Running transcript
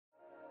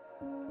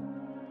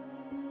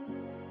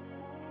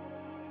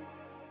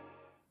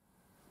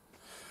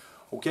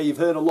Okay, you've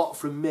heard a lot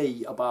from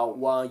me about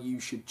why you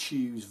should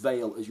choose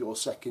Vale as your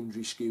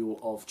secondary school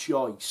of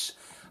choice.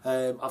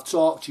 I've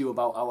talked to you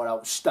about our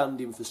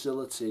outstanding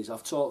facilities,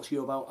 I've talked to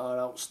you about our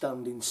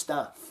outstanding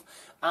staff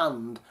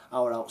and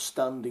our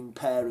outstanding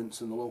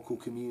parents and the local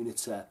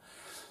community.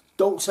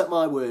 Don't take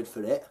my word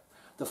for it.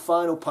 The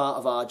final part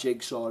of our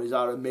jigsaw is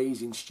our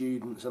amazing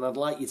students, and I'd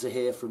like you to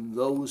hear from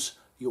those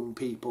young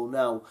people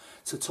now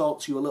to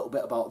talk to you a little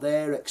bit about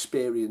their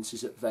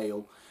experiences at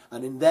Vale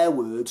and, in their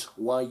words,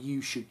 why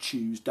you should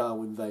choose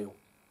Darwin Vale.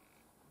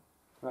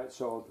 Right,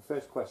 so the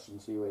first question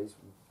to you is,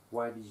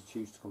 why did you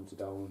choose to come to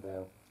Darwin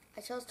Vale?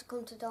 I chose to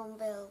come to Darwin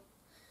Vale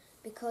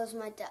because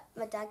my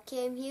dad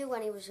came here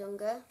when he was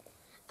younger,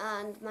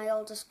 and my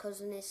oldest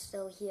cousin is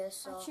still here.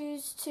 So I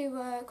choose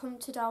to come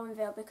to Darwin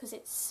Vale because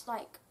it's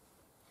like,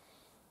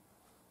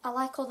 I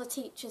like all the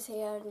teachers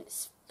here, and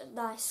it's a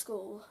nice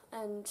school,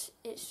 and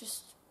it's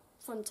just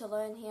fun to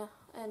learn here.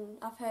 And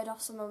I've heard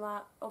off some of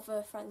my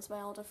other friends,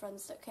 my older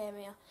friends that came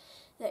here,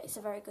 that it's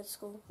a very good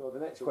school. So the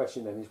next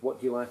question then is, what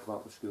do you like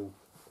about the school?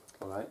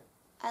 All right.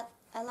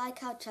 I like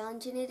how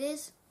challenging it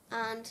is,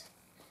 and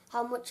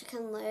how much you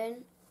can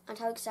learn, and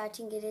how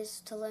exciting it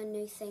is to learn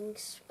new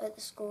things at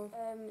the school.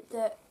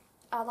 That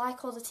I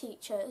like all the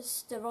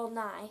teachers, they're all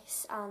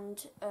nice,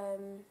 and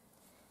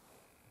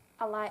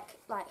I like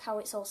how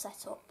it's all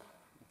set up.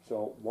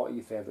 So what are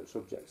your favourite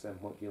subjects then?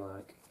 What do you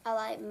like? I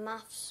like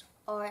maths,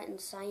 art and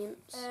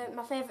science.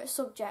 My favourite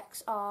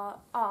subjects are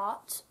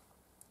art,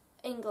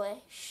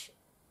 English,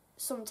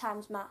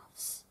 sometimes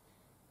maths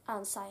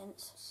and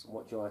science.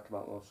 What do you like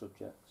about those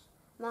subjects?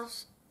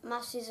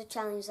 Maths is a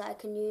challenge that I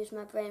can use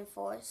my brain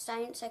for.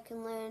 Science I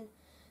can learn,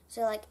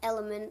 so like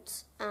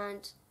elements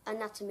and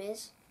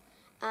anatomies.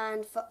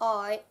 And for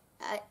art,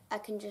 I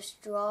can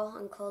just draw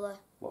and colour.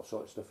 What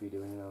sort of stuff are you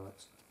doing in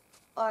art?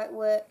 Art,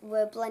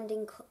 we're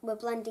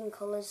blending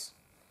colours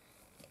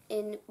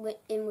in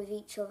with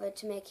each other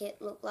to make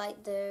it look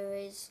like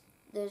there's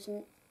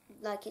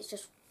like it's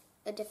just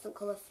a different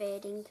colour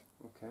fading.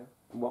 Okay.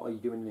 And what are you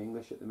doing in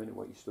English at the minute?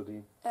 What are you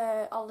studying?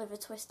 Oliver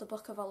Twist, the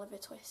book of Oliver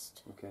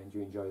Twist. Okay, and do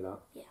you enjoy that?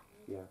 Yeah.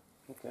 Yeah,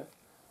 okay.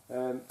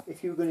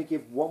 If you were going to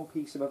give one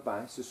piece of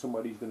advice to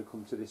somebody who's going to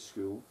come to this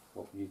school,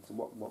 what would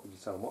you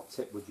tell them? What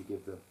tip would you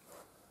give them?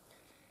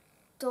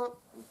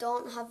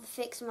 Don't have a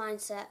fixed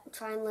mindset.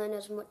 Try and learn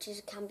as much as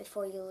you can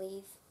before you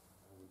leave.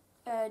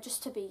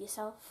 Just to be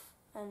yourself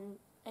and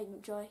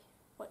enjoy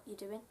what you're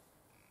doing.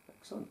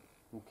 Excellent.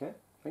 Okay,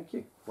 thank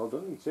you. Well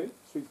done, you two.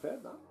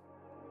 Superb, that.